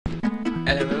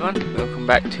Hello everyone, welcome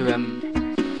back to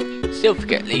still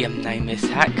forget the name of this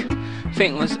hack. I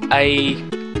think it was a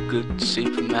good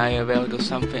Super Mario World or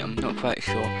something, I'm not quite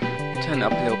sure. Turn it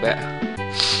up a little bit.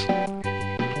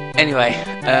 Anyway,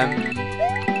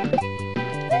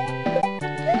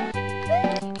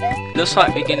 looks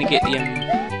like we're gonna get the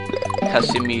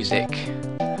custom music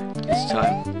this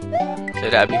time. So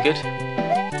that'd be good.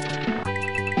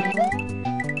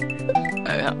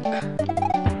 Oh yeah.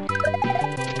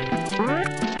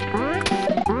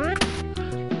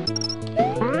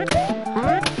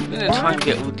 I'm gonna try and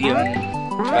get all the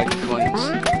dragon coins.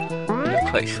 I'm not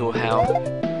quite sure how.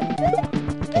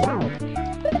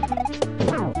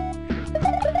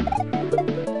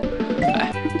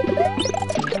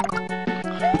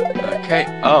 Okay.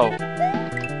 Oh,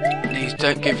 please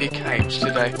don't give your capes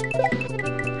today.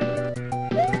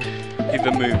 You've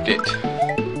removed it,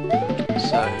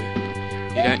 so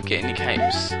you don't get any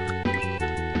capes.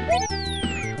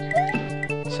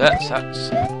 So that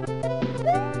sucks.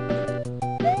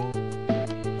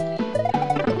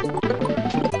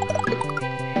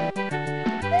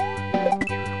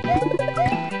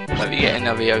 Let me get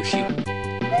another Yoshi.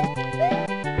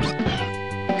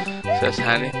 So that's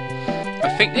handy. I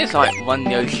think there's like one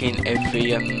Yoshi in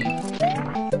every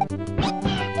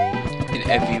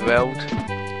world.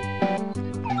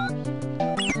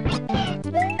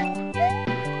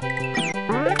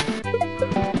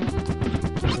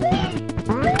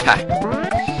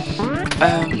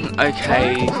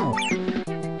 Okay.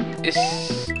 This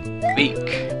week.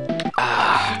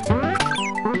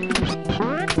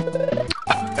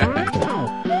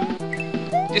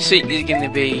 This week is going to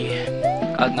be, I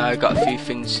don't know, I've got a few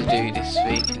things to do this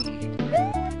week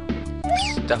and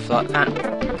stuff like that.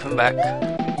 Come back.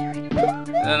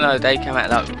 I don't know, they come out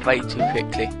like way too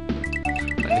quickly.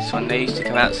 And this one, they used to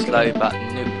come out slow, but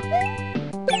nope.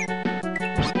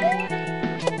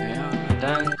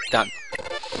 Yeah, done.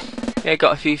 Yeah,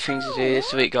 got a few things to do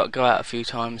this week, got to go out a few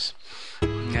times.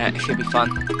 Yeah, it should be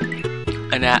fun.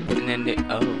 And that, and then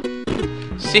oh.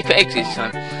 Secret exit this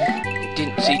time.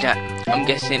 Didn't see that. I'm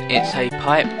guessing it's a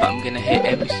pipe, but I'm gonna hit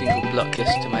every single block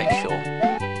just to make sure.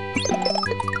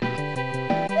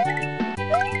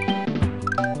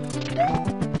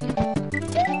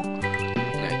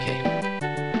 Okay.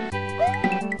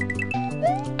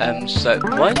 So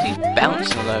why is he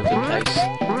bouncing all over the place?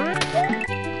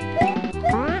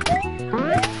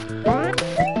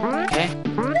 Okay.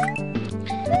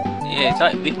 Yeah, it's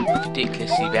like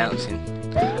ridiculously bouncing.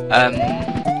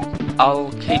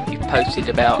 I'll keep you posted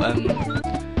about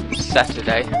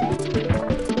Saturday,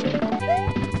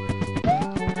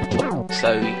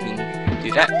 so we can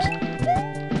do that.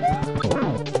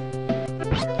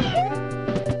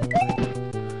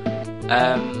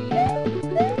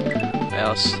 What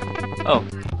else? Oh,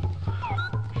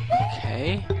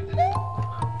 okay.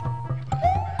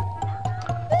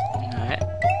 Alright.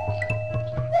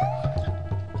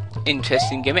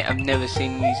 Interesting gimmick. I've never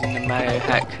seen using the Mario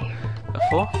hack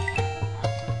before.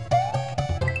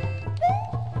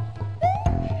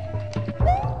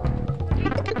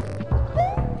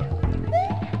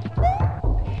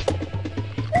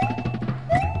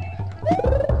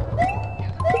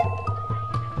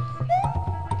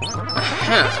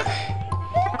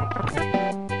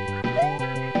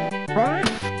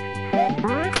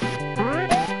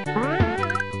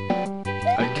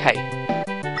 Okay.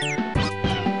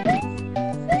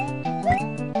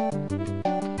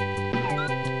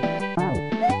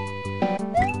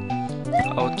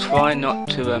 I'll try not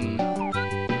to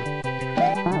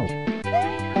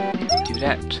do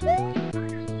that.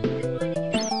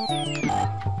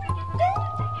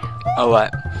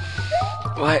 Alright.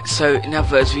 Right, so in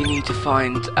other words we need to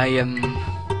find a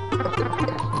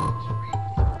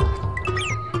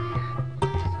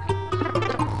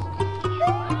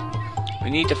we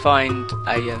need to find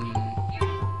a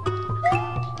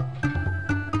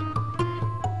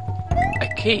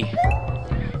key.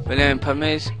 But the problem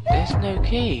is there's no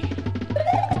key.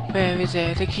 Where is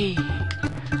there the key?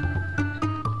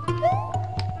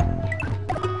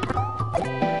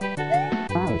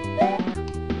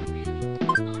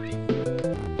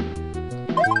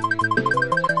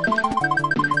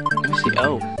 Let me see.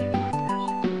 Oh.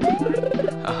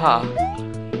 Aha.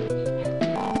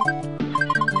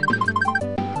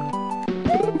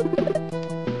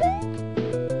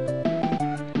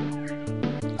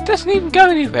 Doesn't even go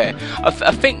anywhere.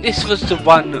 I think this was the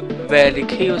one where the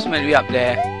key was meant to be up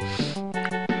there,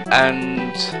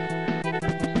 and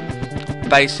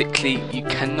basically you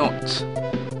cannot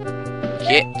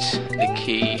get the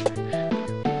key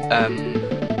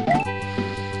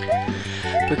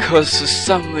because for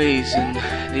some reason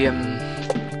the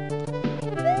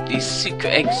the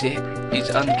secret exit is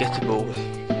ungettable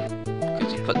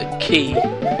because you put the key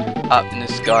up in the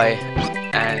sky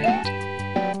and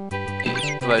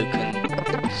it's broken,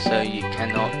 so you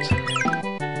cannot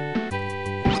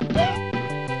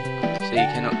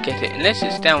get it unless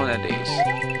it's down one of these.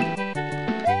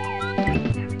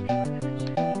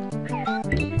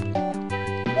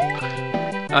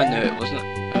 I knew it wasn't.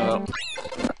 Oh well.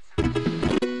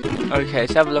 Okay,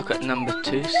 let's have a look at number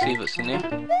 2, see what's in here.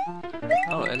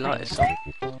 Oh, a light is on.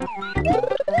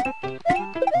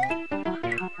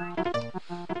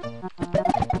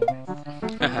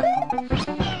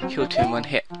 Kill 2 in 1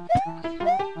 hit.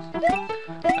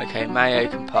 Okay, Mayo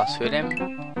can pass through them.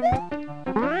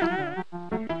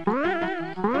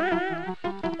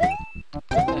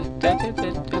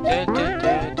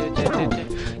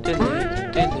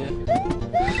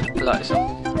 The light is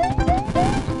on.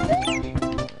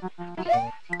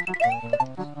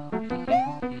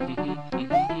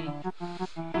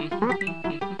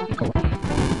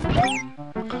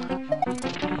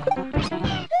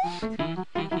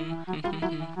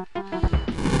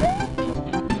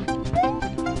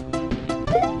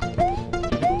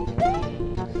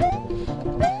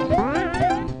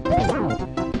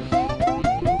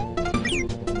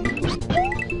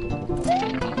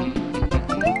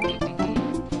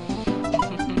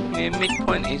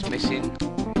 Midpoint is missing.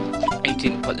 He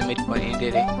didn't put the midpoint in,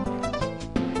 did he?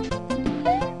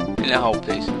 In the hole,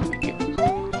 please. Thank you.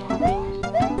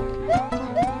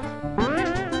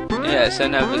 Yeah, so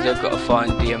now because I've got to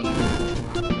find the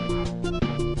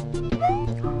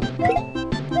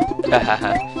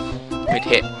mid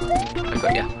hit. I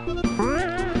got ya.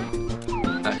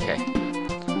 Okay.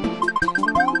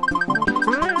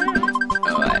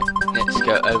 Alright, let's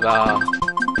go over.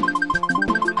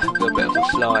 A bit of a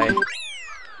fly.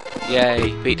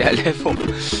 Yay, beat that level.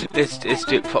 let's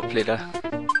do it properly though.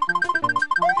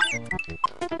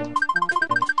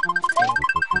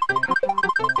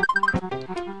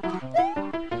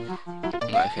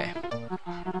 Okay.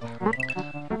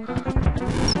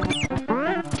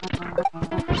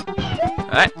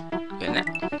 Alright, getting that.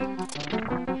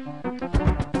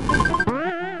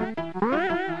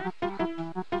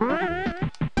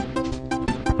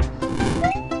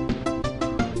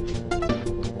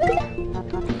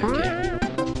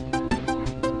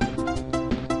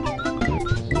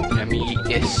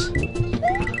 Yes.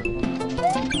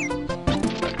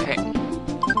 Okay.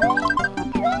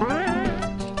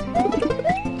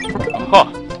 Oh.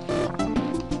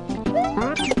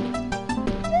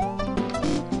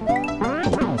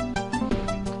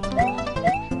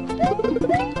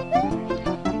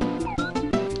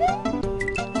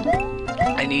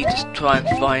 I need to try and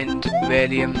find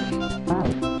Radium.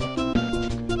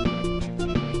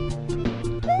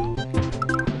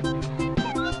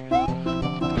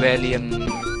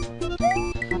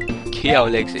 Keo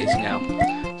legs it is now.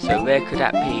 So where could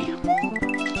that be?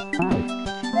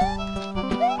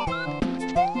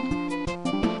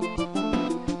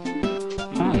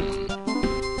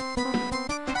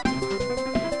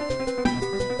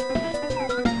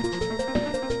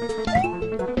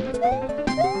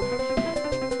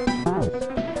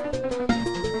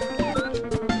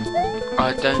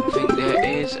 I don't think there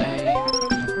is a...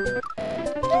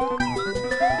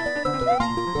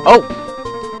 Oh!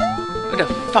 Where the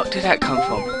fuck did that come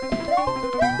from?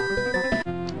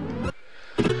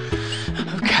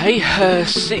 Okay,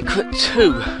 secret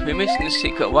 2. We're missing the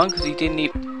secret 1 because he didn't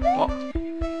even... What?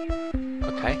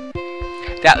 Okay.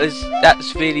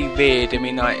 That's really weird. I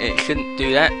mean, like, it shouldn't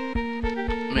do that.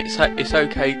 I mean, it's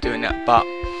okay doing that, but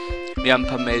the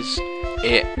problem is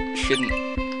it shouldn't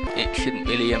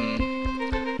really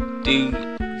do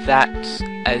that,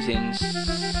 as in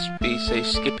be so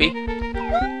skippy.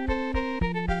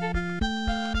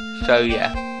 So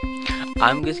yeah,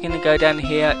 I'm just gonna go down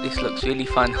here. This looks really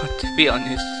fun. To be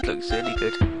honest, this looks really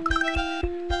good.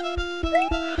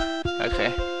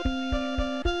 Okay.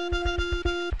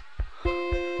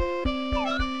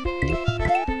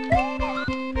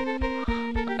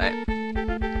 Right.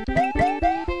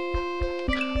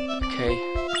 Okay.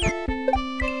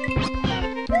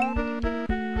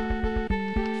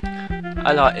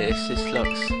 I like this. This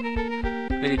looks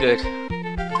really good. I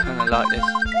kind of like this.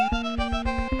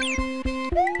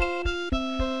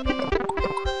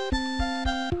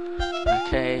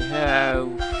 Okay,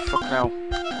 oh, fuck now.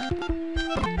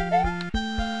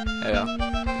 There we go.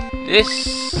 This...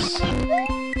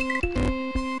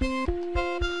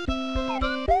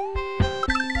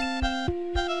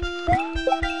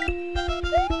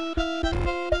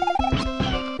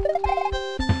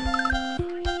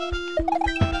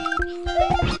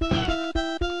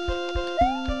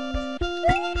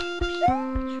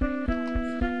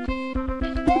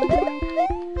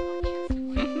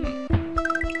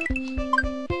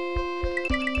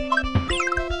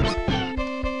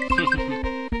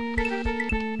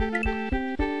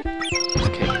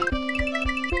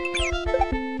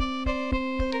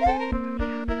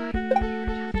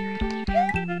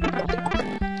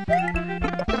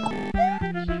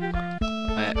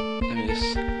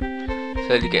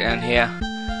 slowly get down here,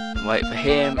 wait for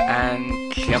him,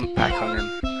 and jump back on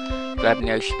him. Grab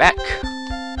Yoshi back.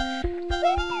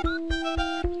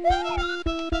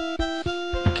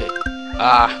 Okay.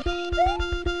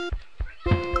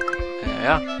 There we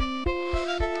are.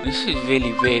 This is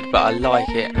really weird, but I like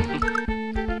it.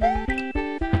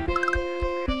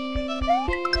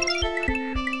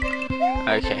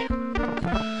 Okay.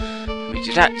 We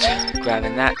do that,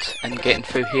 grabbing that, and getting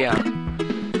through here.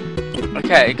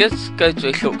 Okay, let's go to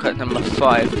a shortcut number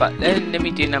 5, but then let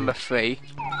me do number 3.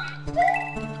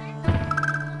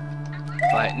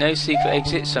 Right, no secret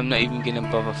exit, so I'm not even going to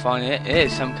bother finding it.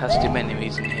 There's some custom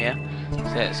enemies in here, so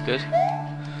that's good.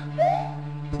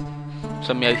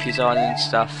 Some Yoshi's Island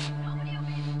stuff.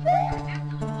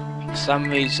 For some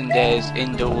reason there's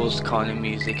indoors kind of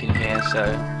music in here, so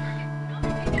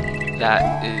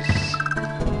that is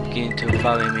beginning to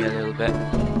worry me a little bit.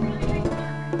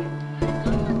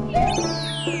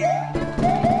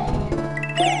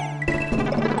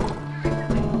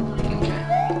 Okay.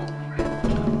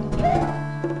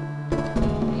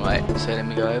 Right, so let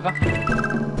me go over.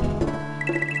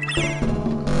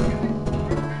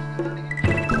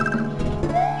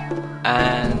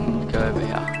 And go over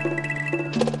here.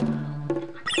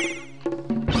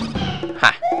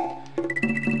 Ha!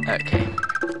 Okay.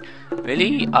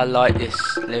 Really, I like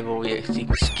this level. You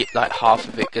can skip like half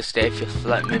of it just there if you're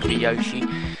floating with the Yoshi.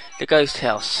 The ghost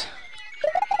house.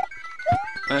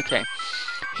 Okay.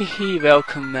 Hee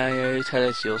welcome Mario. Tell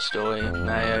us your story,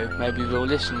 Mario. Maybe we'll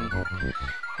listen.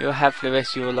 You'll have the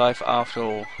rest of your life after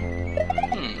all.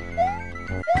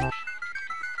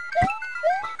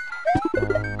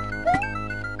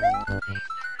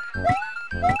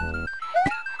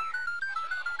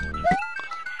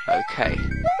 Okay.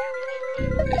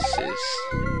 This is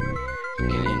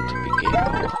beginning to begin.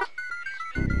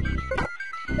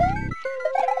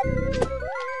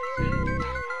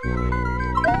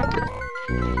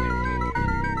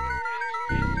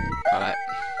 Alright.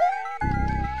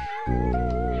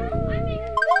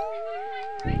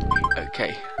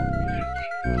 Okay.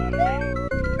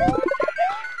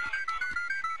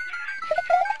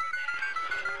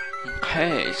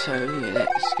 Okay, so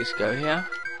let's just go here.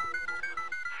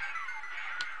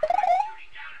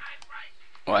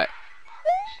 Right.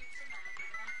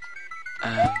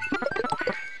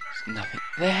 There's nothing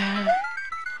there.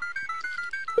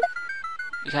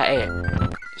 Is that it?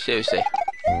 Seriously.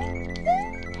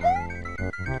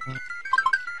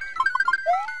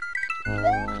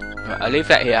 Right, I'll leave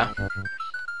that here.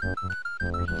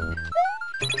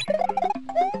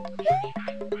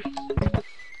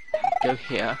 Go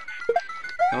here.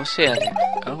 And we'll see.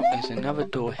 Oh, there's another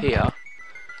door here.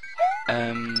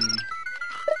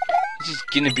 This is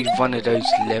gonna be one of those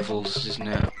levels, isn't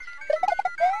it?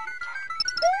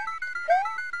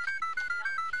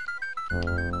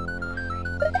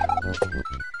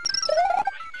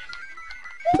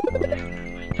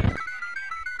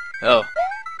 Oh.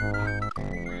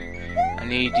 I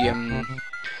need,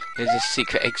 there's a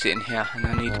secret exit in here, and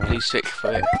I need the blue switch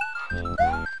for it.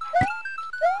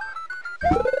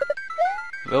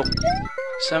 Well,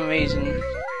 for some reason,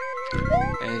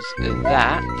 there's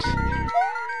that.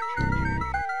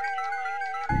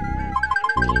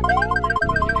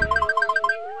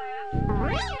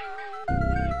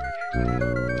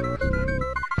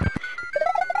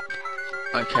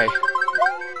 Okay.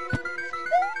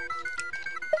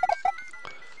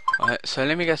 Alright, so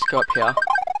let me just go up here.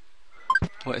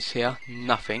 What is here?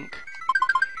 Nothing.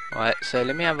 Alright, so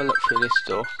let me have a look through this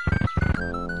door.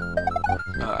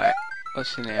 Alright,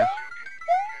 what's in here?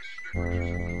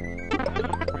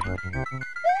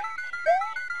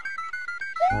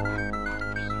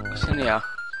 What's in here?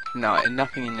 No,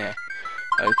 nothing in there.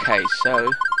 Okay,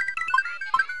 so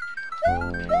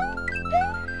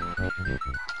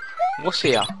what's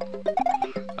here?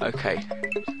 Okay.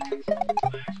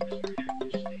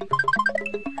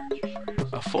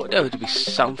 I thought there would be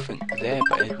something there,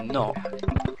 but there's not.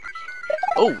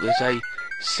 Oh, there's a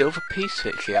silver piece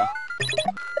switch here.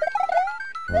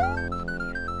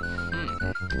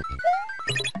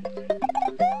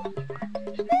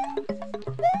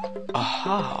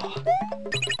 Aha!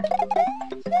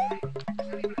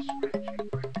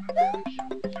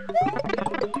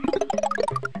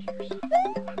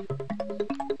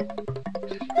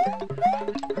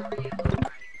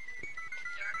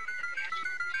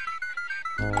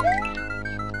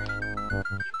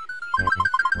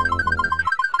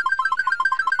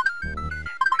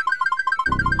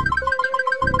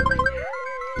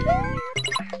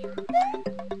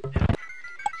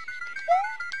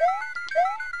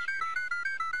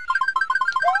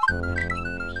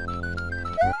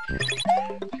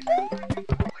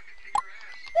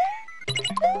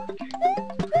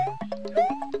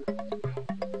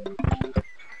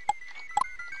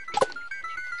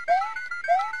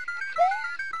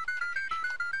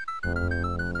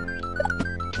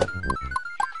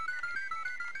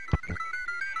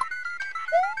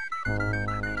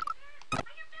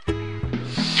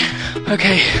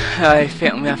 Okay, I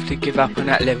think I'm gonna have to give up on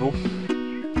that level.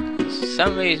 For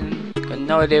some reason, got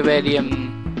no idea where the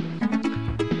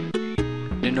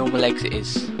normal exit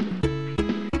is.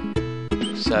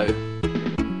 So,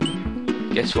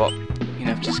 guess what? You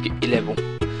have to skip your level.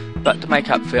 But to make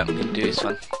up for it, I'm gonna do this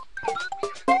one.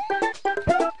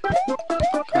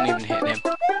 Can't even hit them.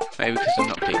 Maybe because I'm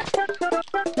not big.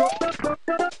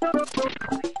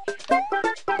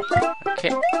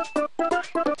 Okay.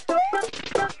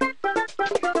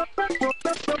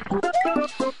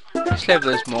 This level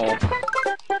is more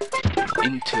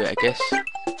into it, I guess.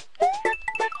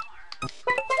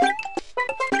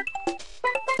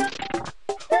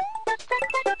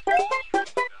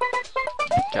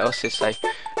 Okay, what's this say?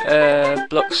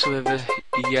 Blocks with a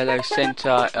yellow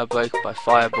centre are broken by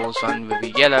fireballs, one with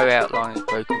a yellow outline is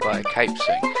broken by a cape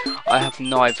swing. I have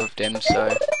neither of them, so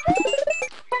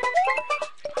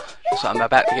I'm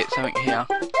about to get something here.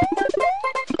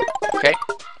 Okay.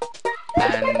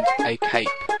 And a cape.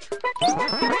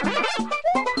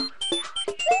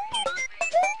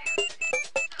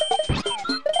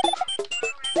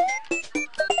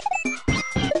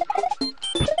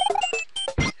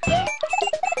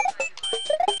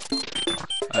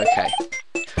 Okay.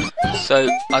 So,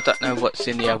 I don't know what's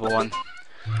in the other one,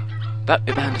 but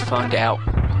we're bound to find it out.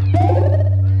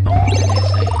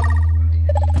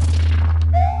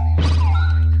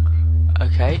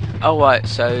 Okay. Oh right,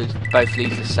 so both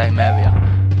leave the same area.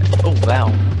 Oh wow,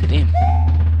 look at him.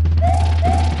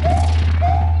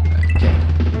 Okay.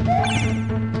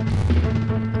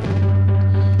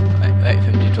 Wait for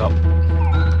him to drop.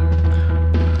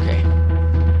 Okay.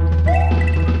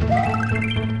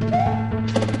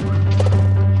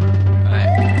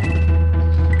 Right.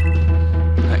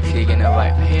 Actually gonna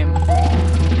wait for him.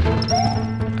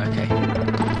 Okay.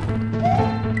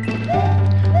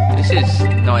 This is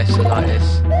nice, I like this.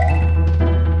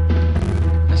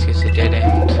 Let's get to the dead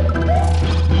end.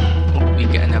 Oh, we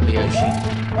get another Yoshi.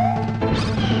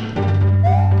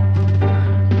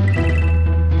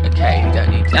 Okay, we don't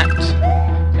need that.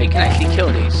 We can actually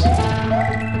kill these.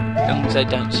 As long as they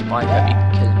don't spike up, you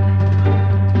can kill them.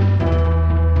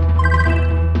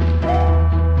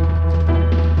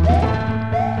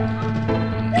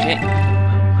 Okay.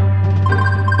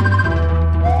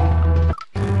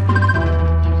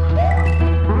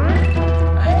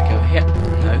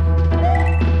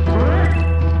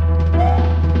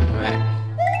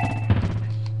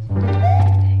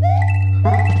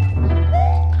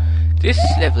 This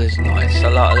level is nice. I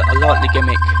like the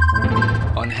gimmick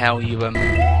on how you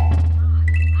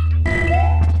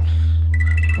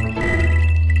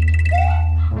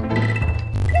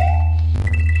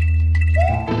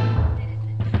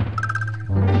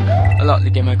I like the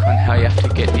gimmick on how you have to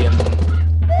get the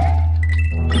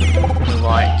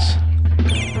right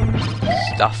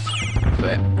stuff for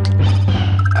it.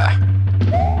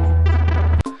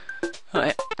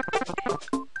 Alright.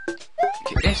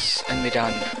 Get this and we're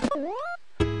done.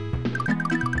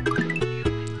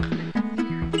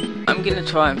 I'm gonna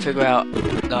try and figure out,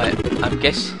 like, I'm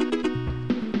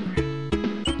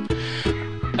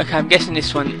guessing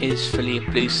this one is fully a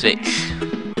blue switch.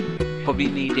 Probably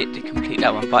need it to complete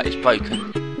that one, but it's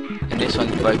broken. And this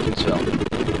one's broken as well.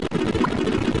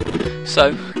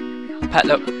 So,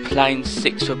 Padlock Plains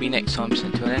 6 will be next time, so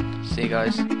until then, see you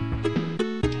guys.